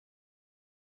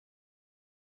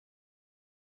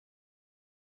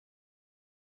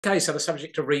Okay, so the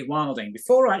subject of rewilding.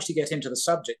 Before I actually get into the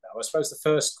subject, though, I suppose the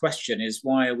first question is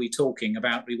why are we talking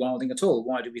about rewilding at all?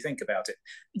 Why do we think about it?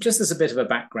 Just as a bit of a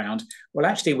background, well,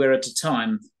 actually, we're at a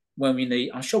time when we need,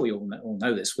 I'm sure we all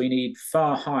know this, we need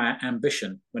far higher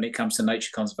ambition when it comes to nature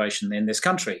conservation in this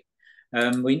country.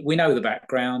 We know the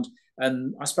background,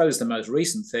 and I suppose the most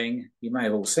recent thing, you may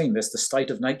have all seen this, the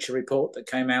State of Nature report that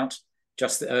came out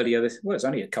just earlier, well, it's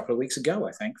only a couple of weeks ago,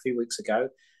 I think, a few weeks ago,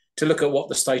 to look at what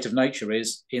the state of nature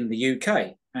is in the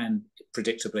UK. And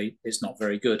predictably, it's not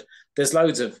very good. There's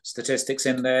loads of statistics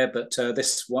in there, but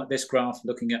this graph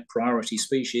looking at priority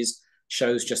species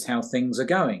shows just how things are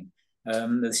going.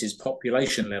 This is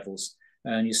population levels.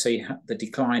 And you see the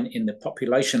decline in the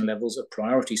population levels of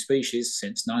priority species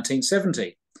since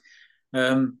 1970.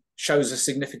 Shows a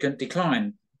significant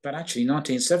decline. But actually,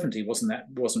 1970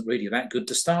 wasn't really that good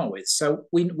to start with. So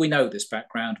we know this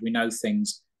background. We know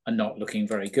things are not looking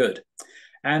very good.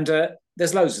 And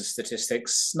there's loads of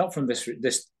statistics, not from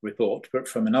this report, but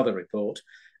from another report.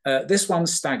 This one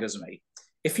staggers me.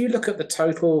 If you look at the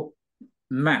total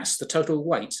mass, the total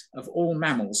weight of all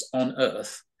mammals on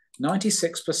Earth,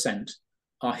 96%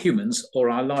 are humans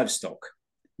or are livestock.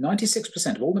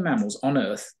 96% of all the mammals on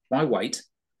Earth by weight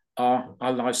are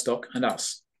livestock and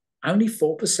us. Only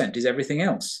 4% is everything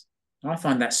else. And I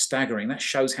find that staggering. That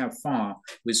shows how far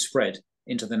we've spread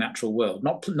into the natural world.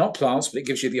 Not plants, but it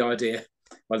gives you the idea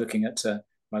by looking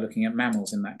at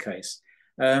mammals in that case.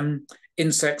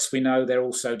 Insects, we know they're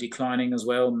also declining as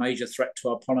well. Major threat to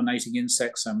our pollinating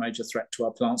insects, a major threat to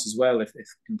our plants as well if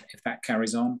that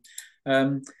carries on.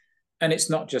 And it's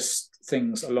not just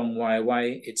things a long way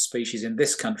away, it's species in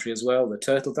this country as well. The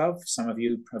turtle dove, some of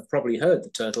you have probably heard the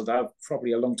turtle dove,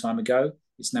 probably a long time ago.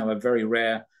 It's now a very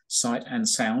rare sight and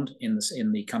sound in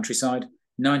the countryside.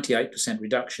 98%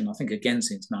 reduction, I think, again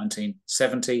since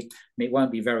 1970. And it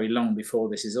won't be very long before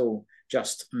this is all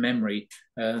just memory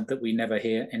that we never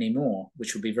hear anymore,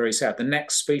 which would be very sad. The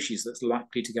next species that's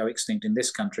likely to go extinct in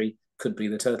this country could be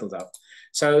the turtle dove.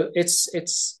 So it's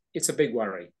a big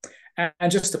worry.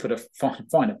 And just to put a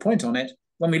finer point on it,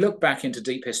 when we look back into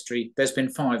deep history, there's been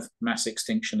 5 mass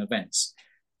extinction events.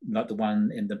 Like the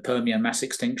one in the Permian mass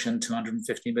extinction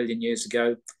 250 million years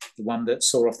ago, the one that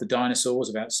saw off the dinosaurs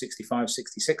about 65,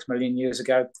 66 million years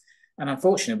ago. And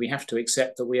unfortunately, we have to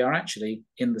accept that we are actually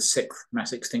in the 6th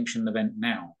mass extinction event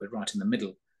now. We're right in the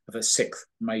middle of a 6th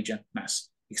major mass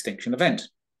extinction event.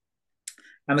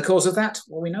 And the cause of that,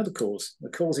 well, we know the cause. The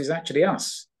cause is actually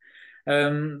us.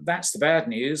 That's the bad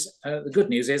news. The good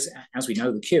news is, as we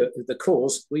know the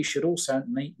cause, we should also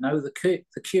know the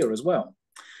cure as well.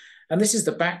 And this is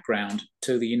the background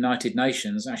to the United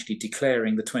Nations actually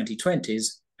declaring the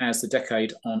 2020s as the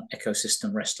decade on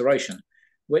ecosystem restoration,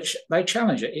 which they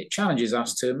challenge it. It challenges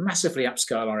us to massively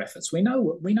upscale our efforts. We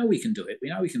know we can do it. We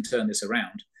know we can turn this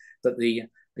around. That the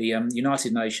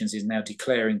United Nations is now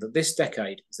declaring that this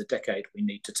decade is the decade we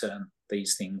need to turn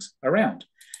these things around.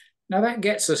 Now that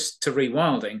gets us to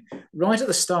rewilding. Right at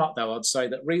the start, though, I'd say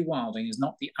that rewilding is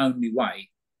not the only way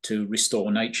to restore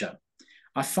nature.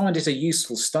 I find it a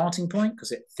useful starting point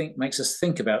because it makes us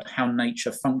think about how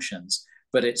nature functions,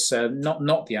 but it's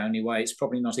not the only way. It's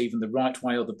probably not even the right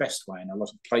way or the best way in a lot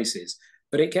of places,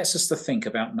 but it gets us to think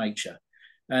about nature.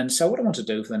 And so what I want to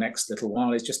do for the next little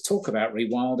while is just talk about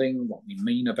rewilding, what we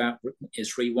mean about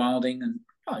is rewilding,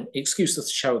 and excuse us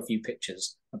to show a few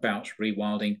pictures about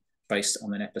rewilding based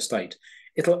on the Knepp estate.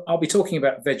 I'll be talking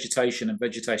about vegetation and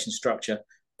vegetation structure,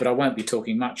 but I won't be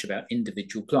talking much about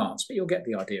individual plants, but you'll get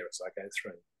the idea as I go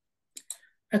through.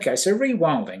 Okay, so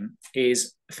rewilding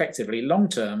is effectively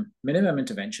long-term, minimum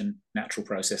intervention, natural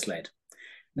process led.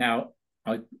 Now,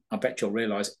 I bet you'll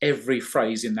realise every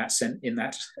phrase in that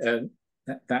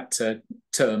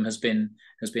term has been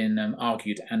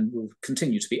argued and will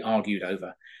continue to be argued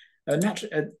over.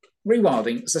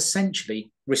 Rewilding is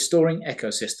essentially restoring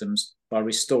ecosystems by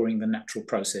restoring the natural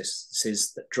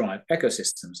processes that drive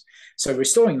ecosystems. So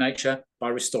restoring nature by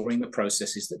restoring the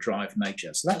processes that drive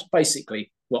nature. So that's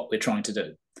basically what we're trying to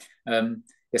do.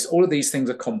 Yes, all of these things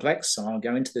are complex, so I'll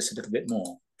go into this a little bit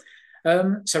more.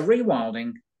 So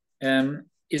rewilding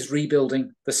is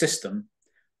rebuilding the system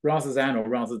rather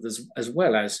as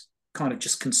well as kind of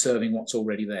just conserving what's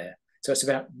already there. So it's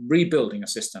about rebuilding a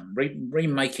system,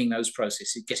 remaking those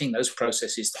processes, getting those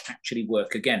processes to actually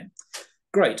work again.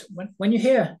 Great. When you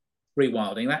hear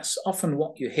rewilding, that's often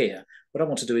what you hear. What I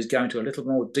want to do is go into a little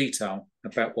more detail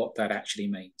about what that actually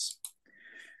means.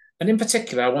 And in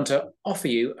particular, I want to offer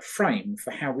you a frame for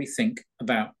how we think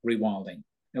about rewilding,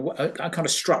 a kind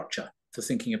of structure for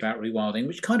thinking about rewilding,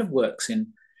 which kind of works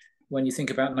when you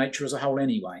think about nature as a whole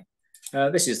anyway.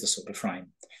 This is the sort of frame.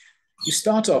 You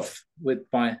start off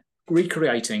by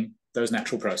recreating those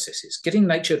natural processes, getting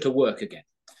nature to work again.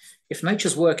 If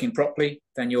nature's working properly,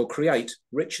 then you'll create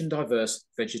rich and diverse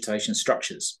vegetation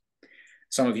structures.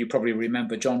 Some of you probably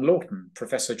remember John Lawton,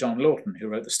 Professor John Lawton, who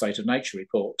wrote the State of Nature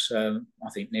report, I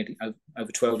think nearly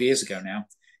over 12 years ago now.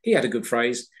 He had a good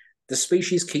phrase: the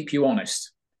species keep you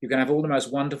honest. You can have all the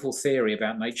most wonderful theory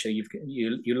about nature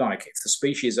you like. If the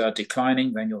species are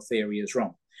declining, then your theory is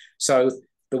wrong. So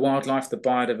the wildlife, the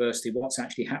biodiversity, what's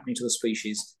actually happening to the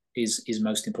species is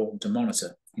most important to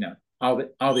monitor. You know,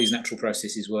 are these natural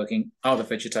processes working? Are the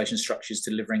vegetation structures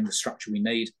delivering the structure we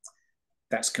need?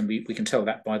 We can tell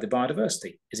that by the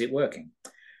biodiversity. Is it working?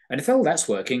 And if all that's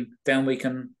working, then we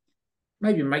can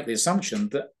maybe make the assumption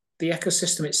that the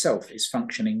ecosystem itself is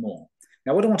functioning more.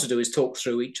 Now, what I want to do is talk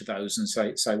through each of those and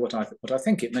say what I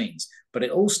think it means. But it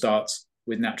all starts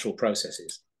with natural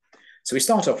processes. So we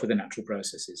start off with the natural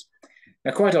processes.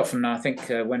 Now, quite often, I think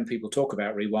when people talk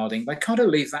about rewilding, they kind of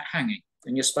leave that hanging.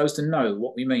 And you're supposed to know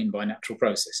what we mean by natural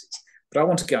processes. But I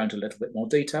want to go into a little bit more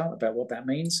detail about what that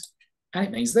means. And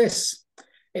it means this.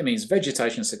 It means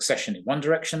vegetation succession in one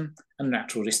direction and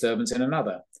natural disturbance in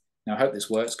another. Now, I hope this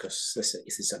works because this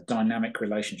is a dynamic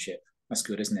relationship. That's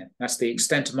good, isn't it? That's the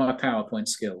extent of my PowerPoint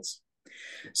skills.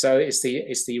 So it's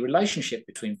the relationship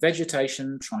between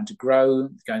vegetation trying to grow,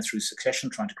 going through succession,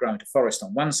 trying to grow into forest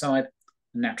on one side,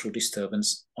 and natural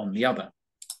disturbance on the other.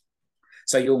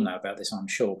 So you all know about this, I'm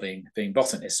sure, being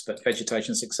botanists, but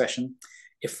vegetation succession.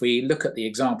 If we look at the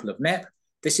example of Knepp,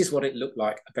 this is what it looked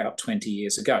like about 20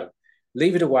 years ago.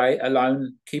 Leave it away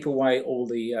alone, keep away all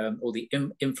the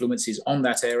influences on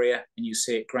that area, and you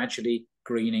see it gradually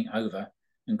greening over.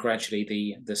 And gradually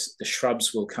the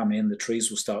shrubs will come in, the trees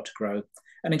will start to grow.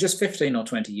 And in just 15 or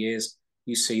 20 years,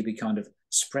 you see the kind of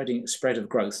spread of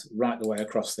growth right the way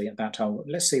across that whole.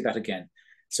 Let's see that again.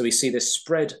 So we see this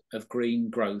spread of green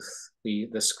growth, the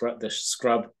scrub,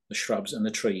 the shrubs and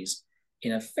the trees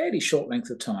in a fairly short length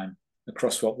of time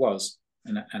across what was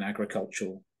an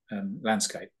agricultural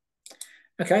landscape.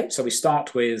 Okay, so we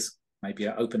start with maybe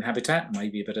an open habitat,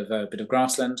 maybe a bit of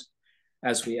grassland.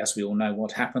 As we all know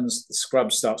what happens, the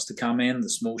scrub starts to come in, the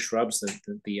small shrubs,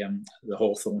 the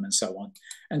hawthorn and so on.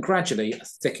 And gradually a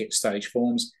thicket stage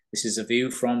forms. This is a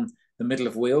view from the middle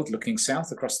of Weald looking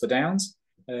south across the downs.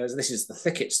 This is the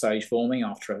thicket stage forming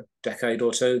after a decade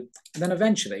or two. And then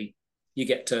eventually you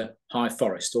get to high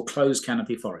forest or closed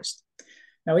canopy forest.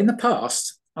 Now in the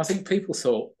past, I think people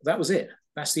thought that was it.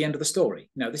 That's the end of the story.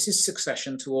 No, this is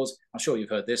succession towards, I'm sure you've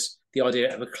heard this, the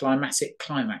idea of a climatic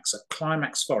climax, a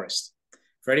climax forest.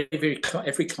 For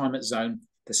every climate zone,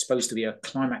 there's supposed to be a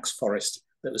climax forest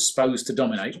that was supposed to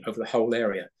dominate over the whole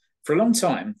area. For a long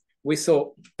time, we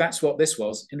thought that's what this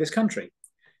was in this country.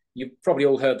 You've probably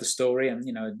all heard the story, and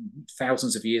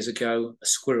thousands of years ago, a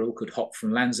squirrel could hop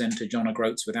from Land's End to John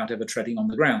O'Groats without ever treading on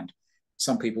the ground.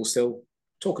 Some people still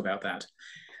talk about that.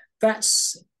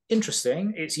 That's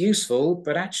interesting, it's useful,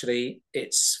 but actually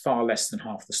it's far less than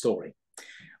half the story.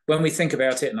 When we think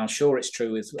about it, and I'm sure it's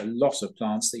true with a lot of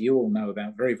plants that you all know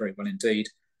about very, very well indeed,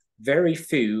 very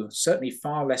few, certainly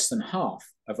far less than half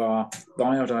of our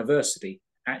biodiversity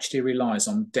actually relies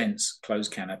on dense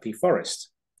closed canopy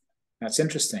forest. That's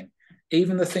interesting.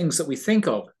 Even the things that we think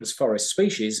of as forest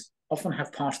species often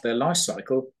have part of their life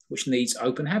cycle which needs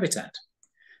open habitat.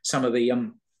 Some of the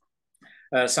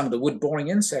wood-boring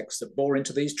insects that bore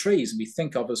into these trees and we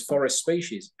think of as forest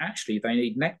species, actually they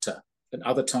need nectar at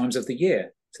other times of the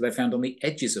year. So they're found on the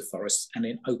edges of forests and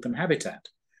in open habitat,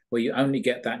 where you only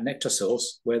get that nectar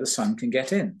source where the sun can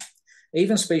get in.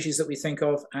 Even species that we think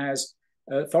of as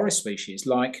forest species,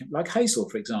 like hazel,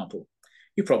 for example.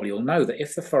 You probably all know that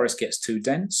if the forest gets too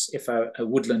dense, if a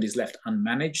woodland is left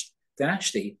unmanaged, then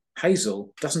actually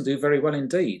hazel doesn't do very well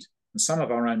indeed. And some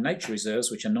of our own nature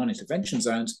reserves, which are non-intervention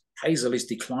zones, hazel is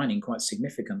declining quite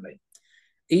significantly.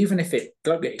 Even if it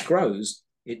grows,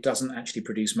 it doesn't actually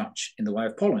produce much in the way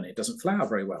of pollen. It doesn't flower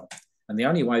very well. And the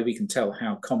only way we can tell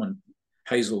how common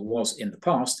hazel was in the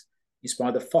past is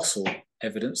by the fossil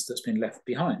evidence that's been left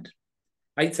behind.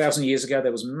 8,000 years ago,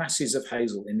 there was masses of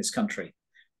hazel in this country,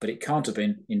 but it can't have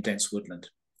been in dense woodland.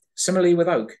 Similarly with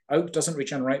oak. Oak doesn't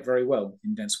regenerate very well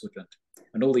in dense woodland.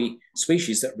 And all the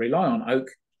species that rely on oak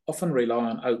often rely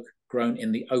on oak grown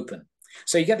in the open.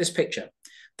 So you get this picture.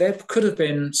 There could have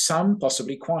been some,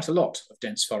 possibly quite a lot, of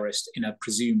dense forest in a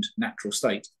presumed natural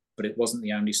state, but it wasn't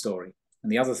the only story.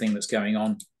 And the other thing that's going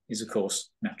on is, of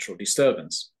course, natural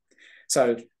disturbance.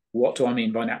 So what do I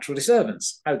mean by natural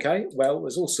disturbance? Okay, well,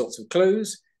 there's all sorts of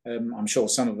clues. I'm sure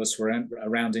some of us were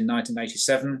around in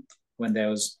 1987 when there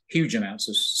was huge amounts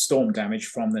of storm damage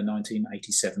from the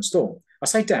 1987 storm. I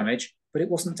say damage, but it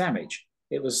wasn't damage.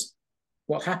 It was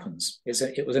what happens.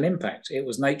 It was an impact. It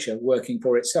was nature working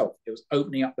for itself. It was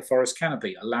opening up the forest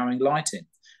canopy, allowing light in.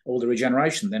 All the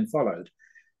regeneration then followed.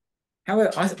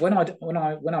 However, when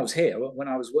I was here, when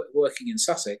I was working in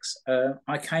Sussex,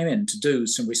 I came in to do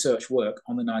some research work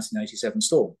on the 1987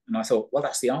 storm, and I thought, well,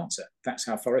 that's the answer. That's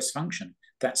how forests function.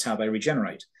 That's how they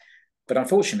regenerate. But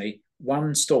unfortunately,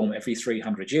 one storm every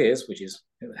 300 years, which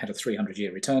had a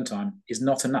 300-year return time, is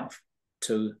not enough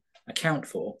to account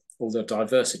for all the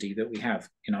diversity that we have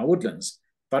in our woodlands.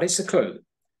 But it's a clue.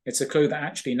 It's a clue that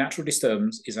actually natural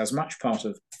disturbance is as much part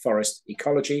of forest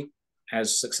ecology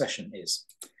as succession is.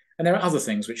 And there are other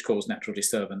things which cause natural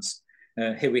disturbance.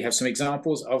 Here we have some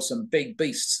examples of some big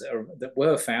beasts that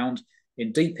were found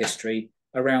in deep history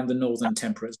around the northern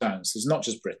temperate zones. This is not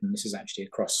just Britain, this is actually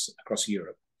across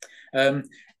Europe.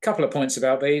 Couple of points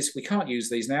about these. We can't use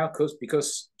these now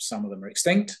because some of them are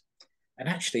extinct. And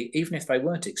actually, even if they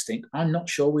weren't extinct, I'm not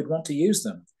sure we'd want to use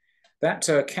them. That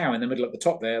cow in the middle at the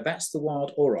top there, that's the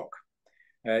wild auroch.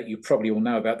 You probably all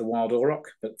know about the wild auroch,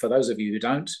 but for those of you who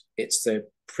don't, it's the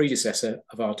predecessor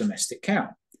of our domestic cow,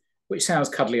 which sounds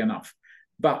cuddly enough.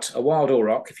 But a wild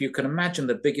auroch, if you can imagine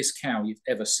the biggest cow you've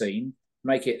ever seen,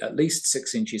 make it at least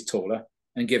 6 inches taller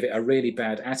and give it a really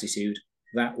bad attitude,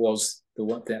 that was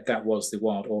the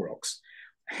wild aurochs.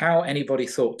 How anybody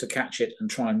thought to catch it and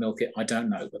try and milk it, I don't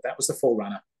know, but that was the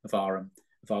forerunner of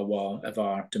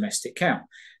our domestic cow.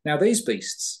 Now, these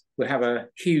beasts would have a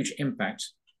huge impact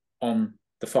on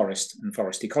the forest and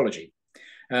forest ecology.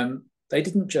 They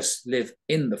didn't just live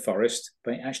in the forest,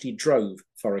 they actually drove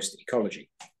forest ecology.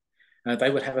 They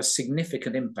would have a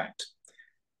significant impact.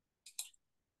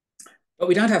 But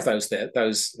we don't have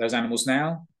those animals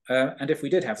now. And if we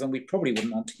did have them, we probably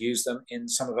wouldn't want to use them in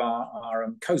some of our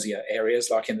cozier areas,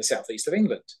 like in the southeast of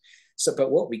England.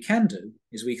 But what we can do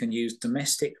is we can use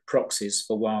domestic proxies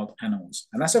for wild animals.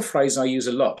 And that's a phrase I use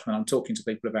a lot when I'm talking to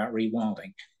people about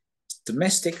rewilding.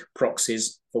 Domestic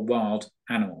proxies for wild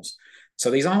animals. So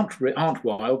these aren't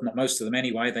wild, not most of them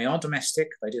anyway. They are domestic.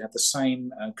 They do have the same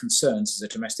concerns as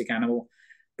a domestic animal,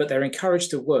 but they're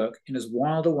encouraged to work in as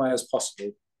wild a way as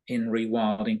possible in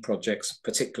rewilding projects,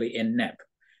 particularly in Knepp.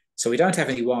 So we don't have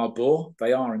any wild boar.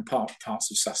 They are in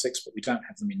parts of Sussex, but we don't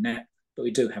have them in Knepp, but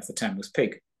we do have the Tamworth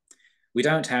pig. We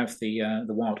don't have the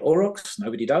wild aurochs,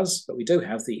 nobody does, but we do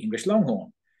have the English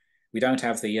longhorn. We don't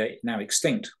have the now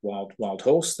extinct wild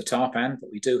horse, the tarpan,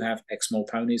 but we do have Exmoor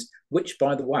ponies, which,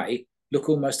 by the way, look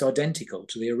almost identical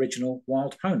to the original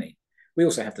wild pony. We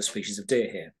also have the species of deer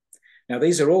here. Now,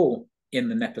 these are all in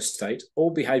the Knepp estate,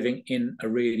 all behaving in a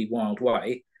really wild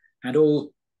way, and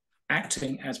all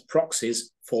acting as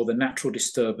proxies for the natural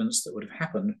disturbance that would have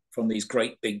happened from these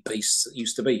great big beasts that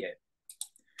used to be here.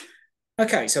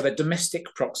 Okay, so they're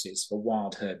domestic proxies for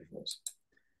wild herbivores.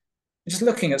 Just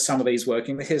looking at some of these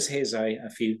working, here's a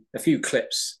few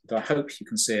clips that I hope you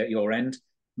can see at your end.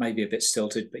 Maybe a bit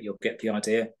stilted, but you'll get the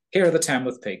idea. Here are the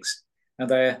Tamworth pigs, and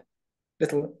they're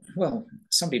little, well,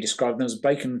 somebody described them as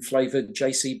bacon-flavoured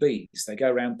JCBs. They go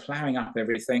around ploughing up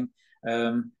everything.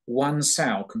 One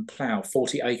sow can plough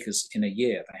 40 acres in a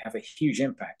year. They have a huge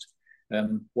impact.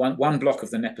 One block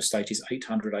of the Knepp estate is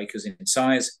 800 acres in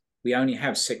size. We only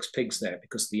have 6 pigs there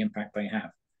because of the impact they have.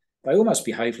 They almost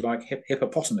behave like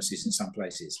hippopotamuses in some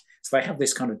places. So they have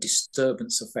this kind of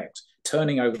disturbance effect,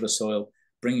 turning over the soil,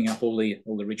 bringing up all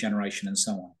the regeneration and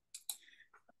so on.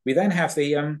 We then have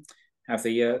the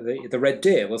red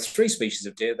deer. Well, 3 species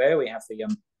of deer there. We have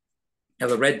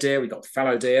the red deer. We've got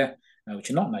fallow deer, which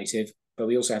are not native, but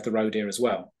we also have the roe deer as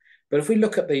well. But if we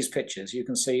look at these pictures, you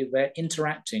can see they're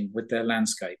interacting with their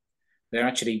landscape. They're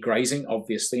actually grazing,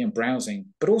 obviously, and browsing,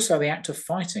 but also the act of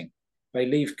fighting. They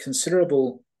leave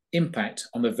considerable impact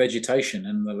on the vegetation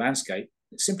and the landscape.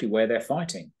 It's simply where they're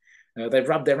fighting. They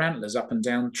rub their antlers up and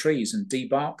down trees and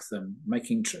debark them,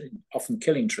 often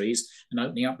killing trees and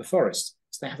opening up the forest.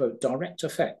 So they have a direct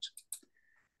effect.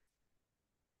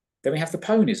 Then we have the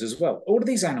ponies as well. All of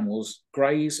these animals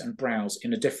graze and browse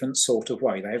in a different sort of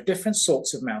way. They have different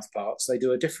sorts of mouth parts. They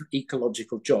do a different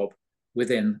ecological job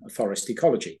within a forest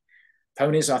ecology.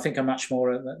 Ponies, I think, are much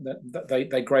more,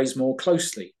 they graze more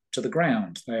closely to the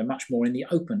ground. They are much more in the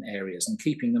open areas and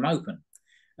keeping them open.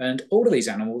 And all of these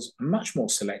animals are much more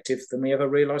selective than we ever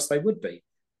realized they would be.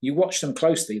 You watch them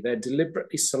closely, they're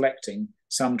deliberately selecting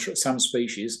some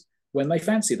species when they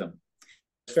fancy them.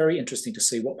 It's very interesting to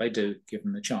see what they do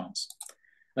given the chance.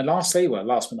 And lastly, well,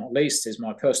 last but not least, is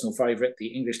my personal favorite, the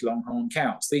English longhorn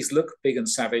cows. These look big and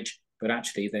savage, but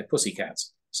actually they're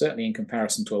pussycats, certainly in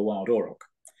comparison to a wild auroch.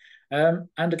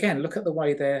 And again, look at the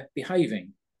way they're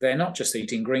behaving. They're not just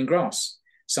eating green grass.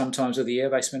 Sometimes of the year,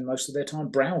 they spend most of their time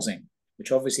browsing,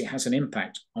 which obviously has an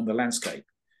impact on the landscape.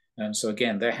 So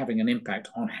again, they're having an impact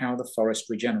on how the forest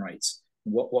regenerates,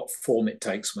 what form it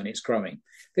takes when it's growing.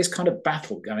 This kind of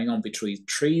battle going on between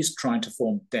trees trying to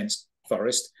form dense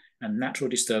forest and natural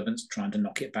disturbance trying to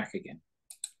knock it back again.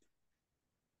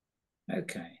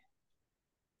 Okay.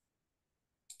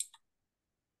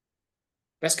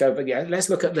 Let's go, but yeah, let's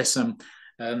look at this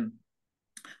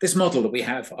this model that we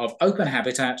have of open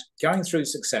habitat going through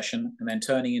succession and then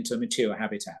turning into mature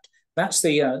habitat. That's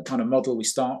the kind of model we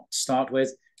start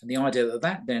with, and the idea that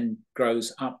that then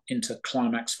grows up into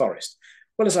climax forest.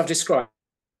 Well, as I've described,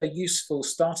 a useful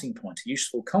starting point, a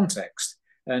useful context,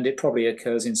 and it probably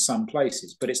occurs in some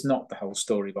places, but it's not the whole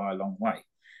story by a long way.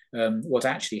 What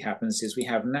actually happens is we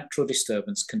have natural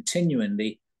disturbance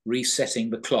continually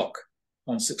resetting the clock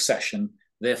on succession,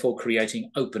 therefore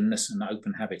creating openness and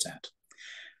open habitat.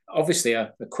 Obviously,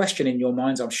 the question in your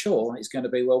minds, I'm sure, is going to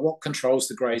be, well, what controls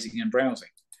the grazing and browsing?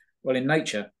 Well, in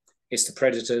nature, it's the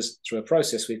predators through a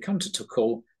process we've come to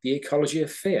call the ecology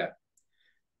of fear.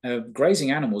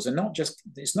 Grazing animals are not just,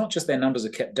 it's not just their numbers are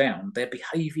kept down, their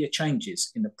behavior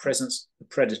changes in the presence of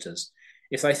predators.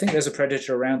 If they think there's a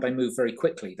predator around, they move very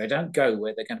quickly. They don't go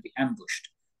where they're going to be ambushed.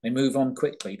 They move on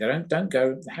quickly. They don't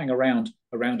go hang around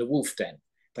a wolf den.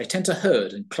 They tend to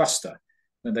herd and cluster,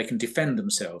 and they can defend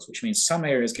themselves, which means some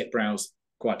areas get browsed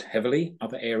quite heavily,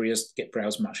 other areas get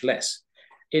browsed much less.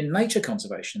 In nature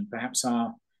conservation, perhaps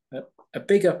a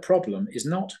bigger problem is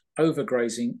not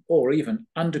overgrazing or even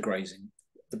undergrazing.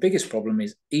 The biggest problem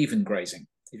is even grazing.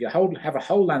 If you have a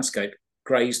whole landscape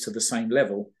grazed to the same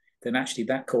level, then actually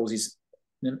that causes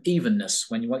an evenness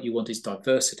when what you want is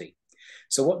diversity.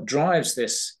 So what drives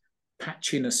this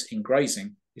patchiness in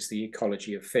grazing is the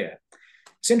ecology of fear.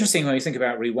 It's interesting when you think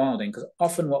about rewilding, because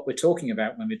often what we're talking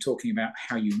about when we're talking about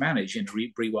how you manage in a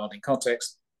rewilding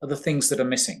context are the things that are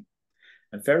missing.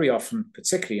 And very often,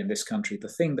 particularly in this country, the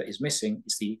thing that is missing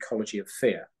is the ecology of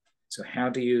fear. So how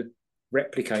do you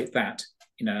replicate that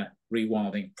in a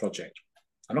rewilding project?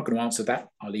 I'm not going to answer that.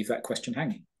 I'll leave that question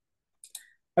hanging.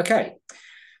 Okay,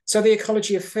 so the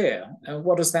ecology of fear,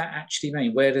 what does that actually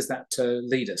mean? Where does that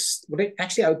lead us? Well, it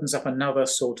actually opens up another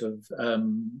sort of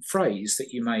phrase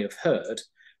that you may have heard,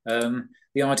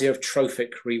 the idea of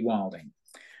trophic rewilding.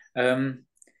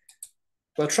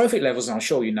 Well, trophic levels, I'm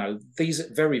sure you know, these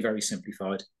are very, very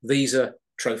simplified. These are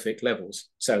trophic levels.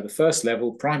 So the first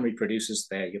level, primary producers,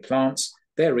 they're your plants.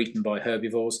 They're eaten by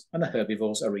herbivores, and the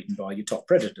herbivores are eaten by your top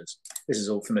predators. This is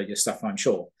all familiar stuff, I'm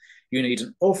sure. You need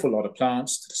an awful lot of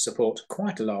plants to support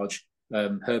quite a large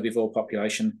herbivore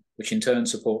population, which in turn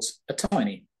supports a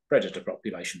tiny predator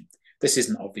population. This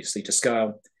isn't obviously to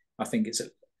scale. I think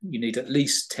you need at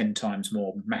least 10 times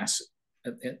more mass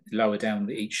lower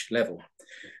down each level.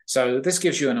 So this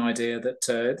gives you an idea that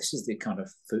this is the kind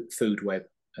of food web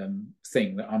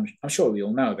thing that I'm sure we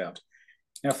all know about.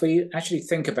 Now, if we actually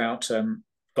think about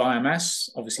biomass,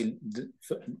 obviously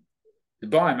the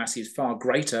biomass is far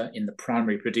greater in the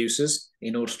primary producers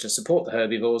in order to support the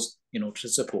herbivores, in order to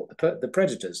support the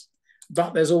predators.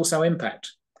 But there's also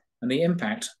impact. And the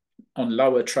impact on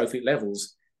lower trophic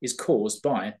levels is caused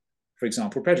by, for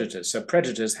example, predators. So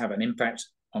predators have an impact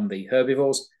on the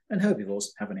herbivores, and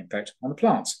herbivores have an impact on the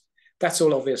plants. That's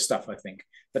all obvious stuff, I think.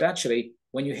 But actually,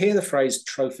 when you hear the phrase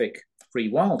trophic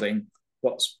rewilding,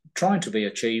 what's trying to be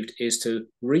achieved is to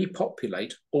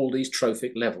repopulate all these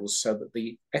trophic levels so that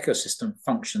the ecosystem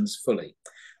functions fully.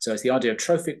 So it's the idea of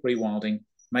trophic rewilding,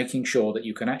 making sure that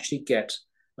you can actually get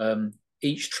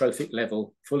each trophic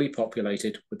level fully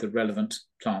populated with the relevant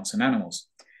plants and animals.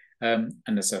 And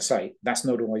as I say, that's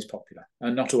not always popular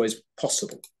and not always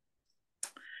possible.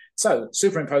 So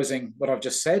superimposing what I've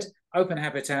just said, open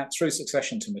habitat through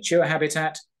succession to mature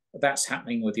habitat, that's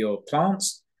happening with your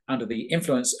plants under the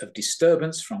influence of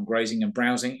disturbance from grazing and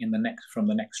browsing from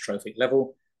the next trophic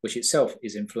level, which itself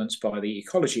is influenced by the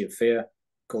ecology of fear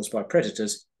caused by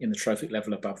predators in the trophic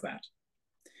level above that.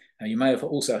 Now, you may have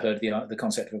also heard the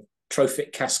concept of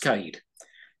trophic cascade.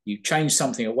 You change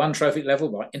something at one trophic level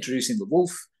by introducing the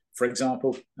wolf, for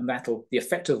example, and the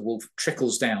effect of the wolf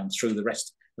trickles down through the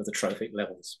rest of the trophic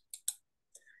levels.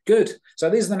 Good. So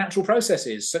these are the natural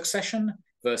processes: succession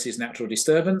versus natural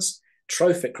disturbance,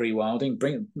 trophic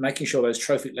rewilding, making sure those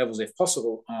trophic levels, if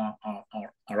possible,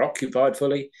 are occupied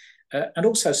fully, and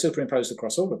also superimposed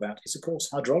across all of that is, of course,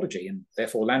 hydrology and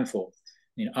therefore landfall.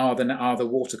 You know, are the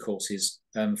watercourses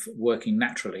working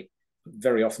naturally?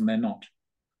 Very often they're not.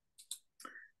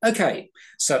 Okay,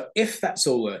 so if that's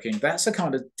all working, that's a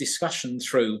kind of discussion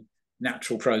through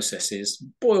natural processes,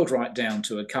 boiled right down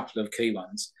to a couple of key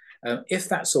ones. If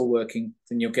that's all working,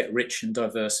 then you'll get rich and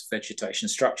diverse vegetation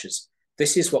structures.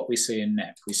 This is what we see in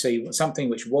Knepp. We see something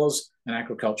which was an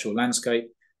agricultural landscape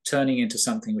turning into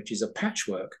something which is a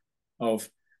patchwork of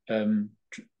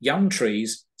young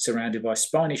trees surrounded by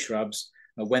spiny shrubs.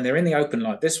 When they're in the open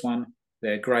like this one,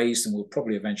 they're grazed and will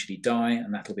probably eventually die,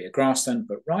 and that'll be a grassland.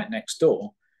 But right next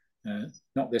door,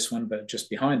 not this one, but just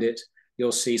behind it,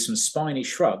 you'll see some spiny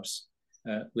shrubs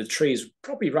with trees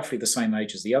probably roughly the same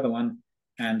age as the other one,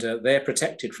 and they're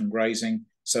protected from grazing,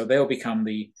 so they'll become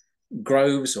the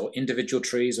groves or individual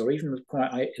trees or even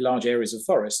quite large areas of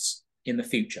forests in the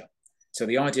future. So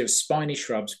the idea of spiny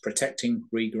shrubs protecting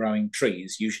regrowing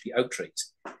trees, usually oak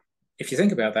trees. If you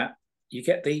think about that, you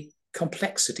get the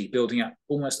complexity building up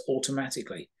almost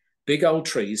automatically. Big old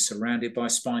trees surrounded by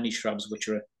spiny shrubs, which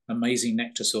are amazing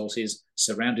nectar sources,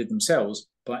 surrounded themselves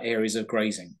by areas of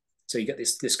grazing. So you get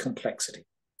this complexity.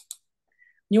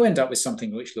 You end up with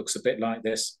something which looks a bit like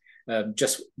this,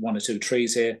 just one or two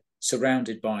trees here,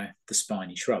 surrounded by the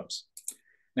spiny shrubs.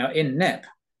 Now in Knepp,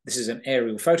 this is an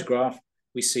aerial photograph,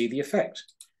 we see the effect.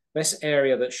 This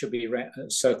area that should be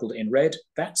circled in red,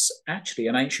 that's actually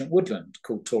an ancient woodland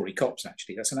called Tory Copse,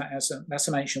 actually. That's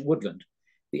an ancient woodland.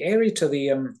 The area to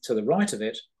the right of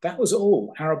it, that was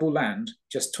all arable land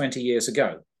just 20 years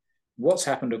ago. What's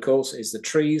happened, of course, is the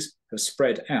trees have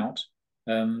spread out.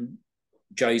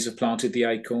 Jays have planted the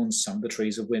acorns, some of the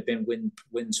trees have been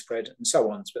wind spread and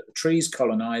so on, but the trees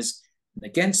colonize, and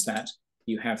against that,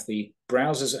 you have the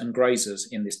browsers and grazers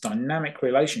in this dynamic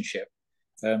relationship,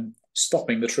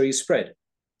 stopping the trees spread.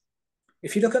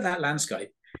 If you look at that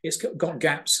landscape, it's got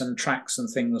gaps and tracks and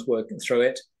things working through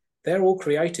it. They're all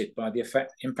created by the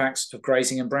impacts of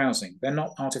grazing and browsing. They're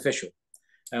not artificial.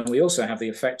 And we also have the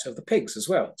effect of the pigs as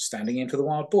well, standing in for the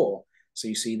wild boar. So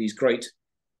you see these great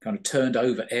kind of turned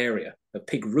over area of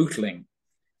pig rootling.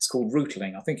 It's called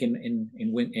rootling. I think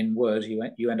in Word,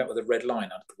 you end up with a red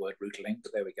line under the word rootling,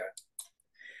 but there we go.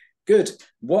 Good.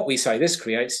 What we say this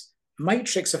creates,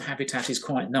 matrix of habitat is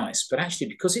quite nice, but actually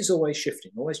because it's always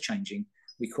shifting, always changing,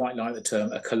 we quite like the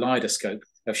term a kaleidoscope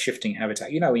of shifting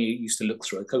habitat. You know, when you used to look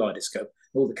through a kaleidoscope,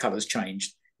 all the colours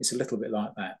changed. It's a little bit like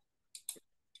that.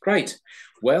 Great.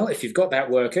 Well, if you've got that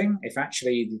working, if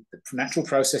actually the natural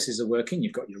processes are working,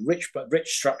 you've got your rich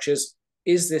structures,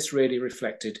 is this really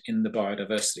reflected in the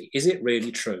biodiversity? Is it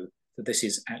really true that this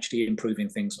is actually improving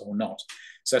things or not?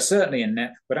 So certainly in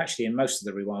Knepp, but actually in most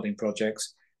of the rewilding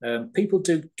projects, people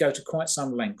do go to quite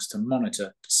some lengths to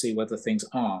monitor to see whether things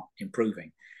are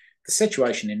improving. The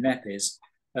situation in Knepp is,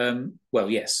 well,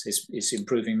 yes, it's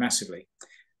improving massively.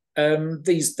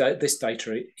 This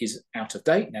data is out of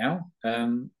date now.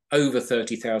 Over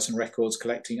 30,000 records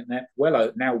collecting at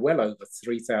Knepp, now well over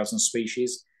 3,000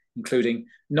 species, including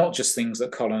not just things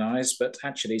that colonize, but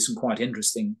actually some quite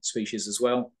interesting species as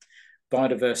well.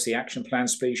 Biodiversity Action Plan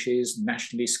species,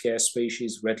 nationally scarce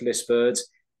species, red list birds.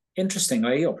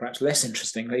 Interestingly, or perhaps less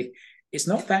interestingly, it's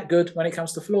not that good when it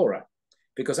comes to flora,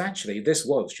 because actually this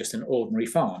was just an ordinary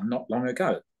farm not long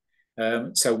ago.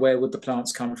 So where would the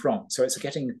plants come from? So it's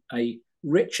getting a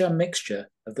richer mixture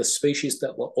of the species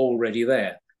that were already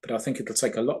there, but I think it'll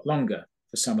take a lot longer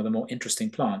for some of the more interesting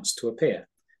plants to appear.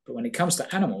 But when it comes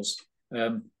to animals,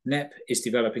 Knepp is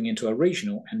developing into a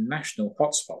regional and national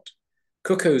hotspot.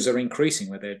 Cuckoos are increasing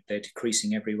where they're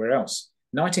decreasing everywhere else.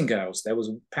 Nightingales, there was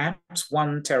perhaps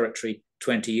one territory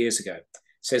 20 years ago. It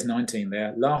says 19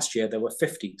 there. Last year, there were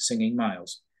 50 singing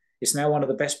males. It's now one of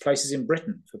the best places in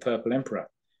Britain for purple emperor.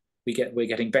 We're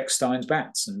getting Beckstein's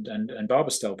bats and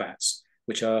Barbastell bats,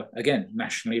 which are, again,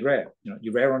 nationally rare.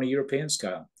 You're rare on a European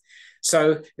scale.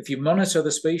 So if you monitor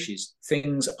the species,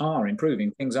 things are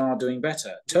improving, things are doing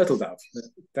better. Turtle dove,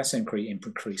 that's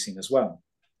increasing as well.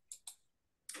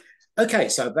 Okay,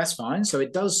 so that's fine. So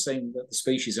it does seem that the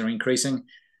species are increasing.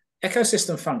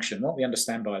 Ecosystem function, what we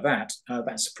understand by that,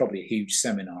 that's probably a huge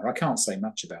seminar. I can't say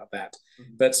much about that.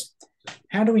 But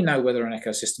how do we know whether an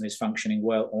ecosystem is functioning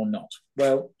well or not?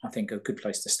 Well, I think a good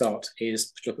place to start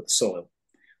is to look at the soil.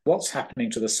 What's happening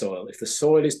to the soil? If the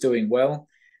soil is doing well,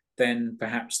 then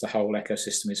perhaps the whole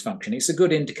ecosystem is functioning. It's a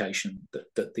good indication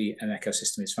that an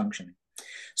ecosystem is functioning.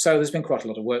 So there's been quite a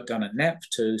lot of work done at Knepp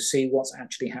to see what's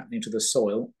actually happening to the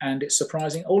soil, and it's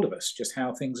surprising all of us just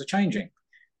how things are changing.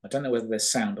 I don't know whether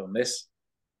there's sound on this.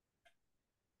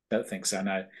 Don't think so,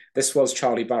 no. This was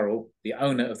Charlie Burrell, the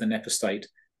owner of the Knepp estate,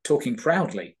 talking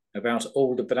proudly about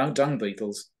all the dung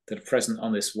beetles that are present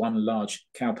on this one large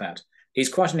cowpat. He's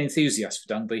quite an enthusiast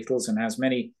for dung beetles and has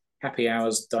many happy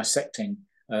hours dissecting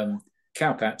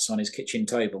cowpats on his kitchen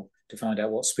table to find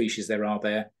out what species there are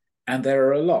there. And there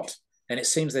are a lot. And it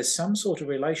seems there's some sort of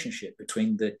relationship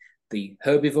between the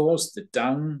herbivores, the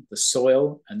dung, the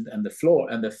soil, and the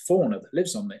flora and the fauna that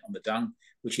lives on the dung,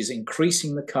 which is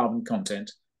increasing the carbon content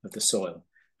of the soil.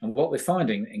 And what we're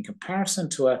finding in comparison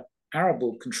to a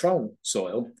arable control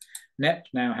soil, Knepp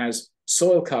now has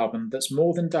soil carbon that's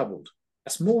more than doubled.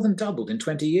 That's more than doubled in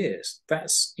 20 years.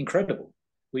 That's incredible.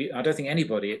 I don't think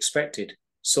anybody expected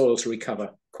soil to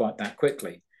recover quite that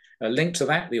quickly. Linked to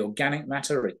that, the organic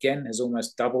matter, again, has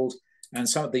almost doubled. And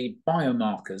some of the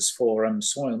biomarkers for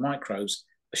soil microbes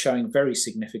are showing very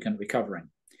significant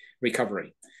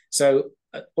recovery. So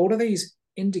all of these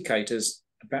indicators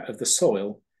of the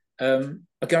soil are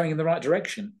going in the right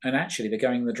direction. And actually, they're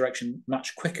going in the direction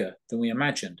much quicker than we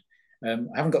imagined. I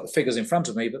haven't got the figures in front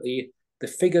of me, but the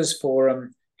figures for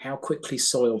how quickly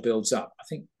soil builds up, I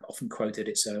think often quoted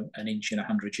it's an inch in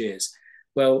 100 years.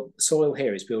 Well, soil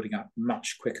here is building up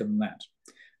much quicker than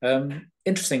that.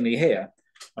 Interestingly here,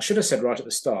 I should have said right at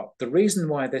the start, the reason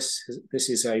why this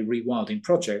is a rewilding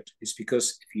project is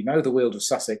because if you know the Weald of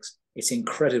Sussex, it's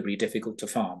incredibly difficult to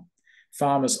farm.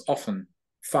 Farmers often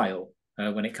fail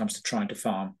when it comes to trying to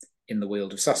farm in the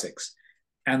Weald of Sussex.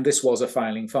 And this was a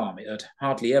failing farm. It had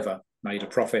hardly ever made a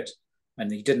profit,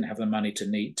 and he didn't have the money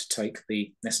to take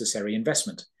the necessary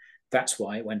investment. That's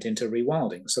why it went into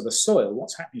rewilding. So the soil,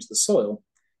 what's happening to the soil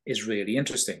is really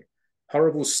interesting.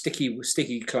 Horrible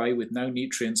sticky clay with no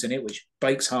nutrients in it, which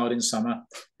bakes hard in summer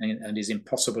and is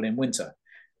impossible in winter.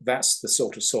 That's the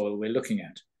sort of soil we're looking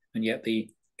at. And yet the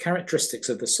characteristics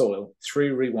of the soil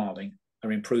through rewilding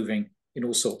are improving in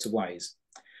all sorts of ways.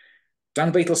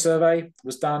 Dung beetle survey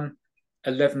was done.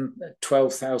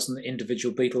 12,000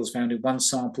 individual beetles found in one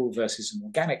sample versus an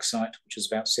organic site, which is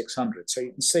about 600. So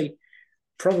you can see,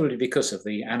 probably because of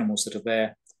the animals that are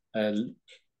there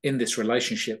in this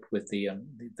relationship with the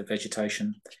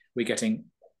vegetation, we're getting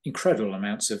incredible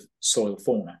amounts of soil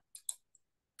fauna.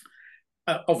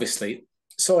 Obviously,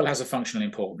 soil has a functional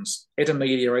importance. It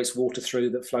ameliorates water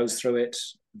that flows through it,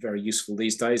 very useful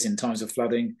these days in times of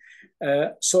flooding.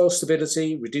 Soil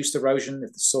stability, reduced erosion.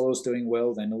 If the soil's doing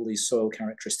well, then all these soil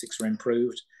characteristics are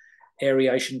improved.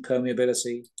 Aeration,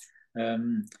 permeability.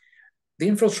 The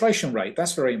infiltration rate,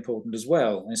 that's very important as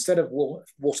well. Instead of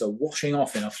water washing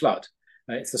off in a flood,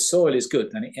 if the soil is good,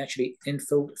 then it actually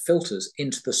filters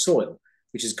into the soil,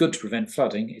 which is good to prevent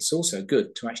flooding. It's also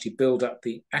good to actually build up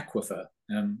the aquifer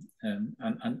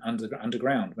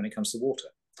underground when it comes to water.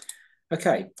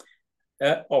 Okay,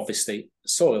 obviously,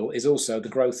 soil is also the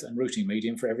growth and rooting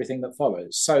medium for everything that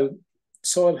follows. So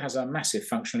soil has a massive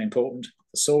functional importance.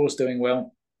 If the soil is doing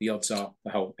well, the odds are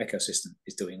the whole ecosystem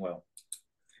is doing well.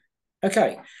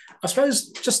 Okay, I suppose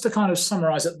just to kind of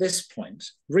summarize at this point,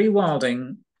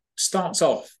 rewilding starts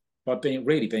off by being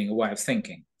a way of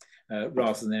thinking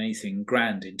rather than anything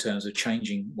grand in terms of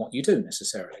changing what you do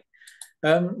necessarily.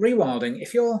 Rewilding,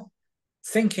 if you're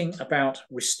thinking about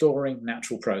restoring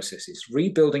natural processes,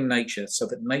 rebuilding nature so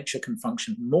that nature can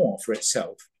function more for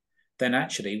itself, then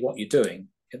actually what you're doing,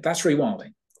 that's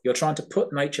rewilding. You're trying to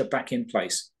put nature back in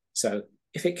place so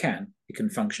if it can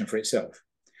function for itself.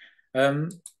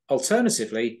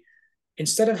 Alternatively,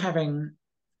 instead of having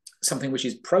something which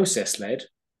is process-led,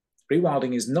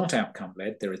 rewilding is not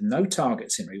outcome-led. There is no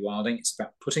targets in rewilding. It's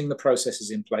about putting the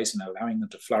processes in place and allowing them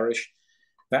to flourish.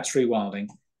 That's rewilding.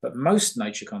 But most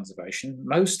nature conservation,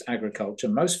 most agriculture,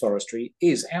 most forestry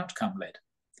is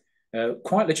outcome-led.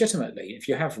 Quite legitimately, if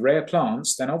you have rare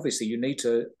plants, then obviously you need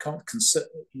to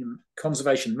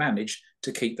conservation manage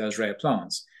to keep those rare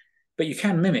plants. But you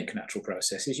can mimic natural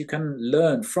processes. You can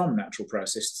learn from natural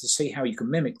processes to see how you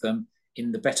can mimic them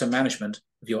in the better management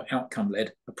of your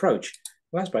outcome-led approach.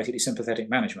 Well, that's basically sympathetic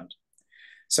management.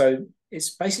 So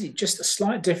it's basically just a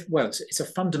slight it's a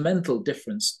fundamental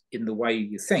difference in the way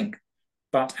you think,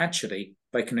 but actually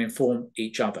they can inform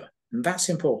each other. And that's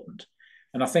important.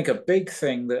 And I think a big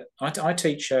thing that I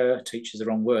teach is the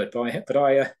wrong word, but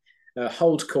I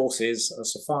hold courses or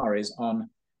safaris on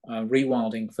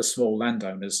rewilding for small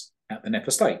landowners at the Knepp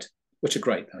estate, which are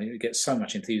great. I mean, you get so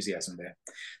much enthusiasm there.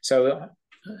 So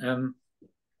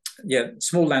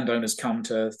small landowners come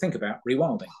to think about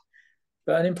rewilding.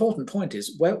 But an important point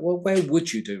is, where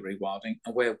would you do rewilding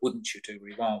and where wouldn't you do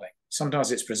rewilding?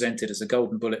 Sometimes it's presented as a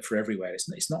golden bullet for everywhere.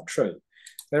 It's not true.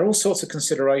 There are all sorts of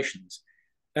considerations.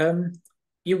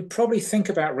 You would probably think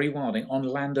about rewilding on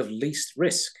land of least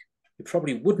risk. You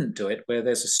probably wouldn't do it where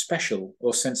there's a special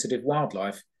or sensitive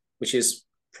wildlife, which is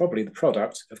probably the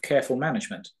product of careful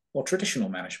management or traditional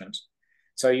management.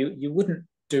 So you wouldn't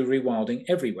do rewilding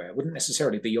everywhere. It wouldn't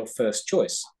necessarily be your first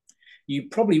choice. You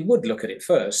probably would look at it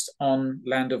first on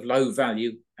land of low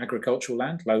value agricultural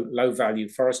land, low value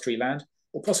forestry land,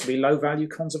 or possibly low value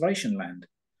conservation land.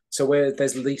 So where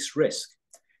there's least risk.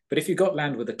 But if you've got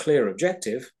land with a clear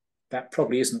objective, that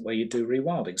probably isn't where you do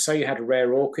rewilding. So you had a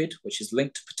rare orchid, which is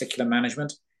linked to particular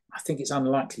management. I think it's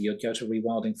unlikely you'd go to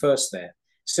rewilding first there.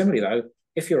 Similarly though,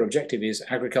 if your objective is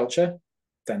agriculture,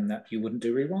 then you wouldn't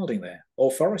do rewilding there,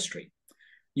 or forestry.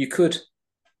 You could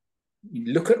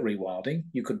look at rewilding,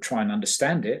 you could try and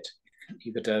understand it,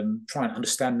 you could try and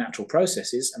understand natural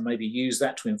processes and maybe use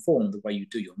that to inform the way you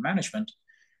do your management.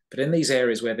 But in these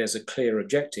areas where there's a clear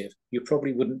objective, you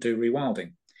probably wouldn't do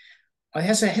rewilding. I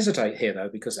hesitate here, though,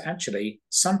 because actually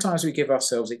sometimes we give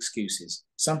ourselves excuses.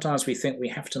 Sometimes we think we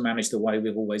have to manage the way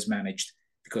we've always managed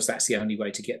because that's the only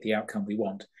way to get the outcome we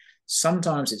want.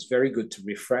 Sometimes it's very good to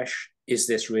refresh. Is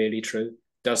this really true?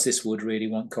 Does this wood really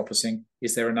want coppicing?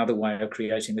 Is there another way of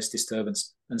creating this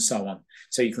disturbance? And so on.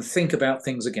 So you can think about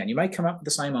things again. You may come up with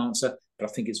the same answer, but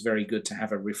I think it's very good to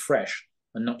have a refresh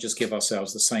and not just give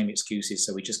ourselves the same excuses.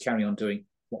 So we just carry on doing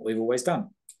what we've always done.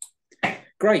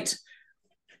 Great.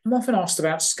 I'm often asked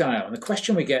about scale, and the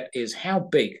question we get is, how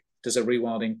big does a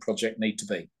rewilding project need to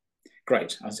be?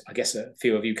 Great. I guess a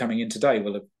few of you coming in today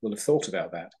will have thought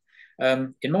about that.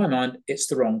 In my mind, it's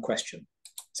the wrong question.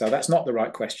 So that's not the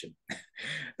right question.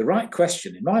 The right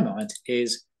question, in my mind,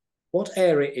 is what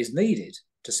area is needed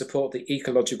to support the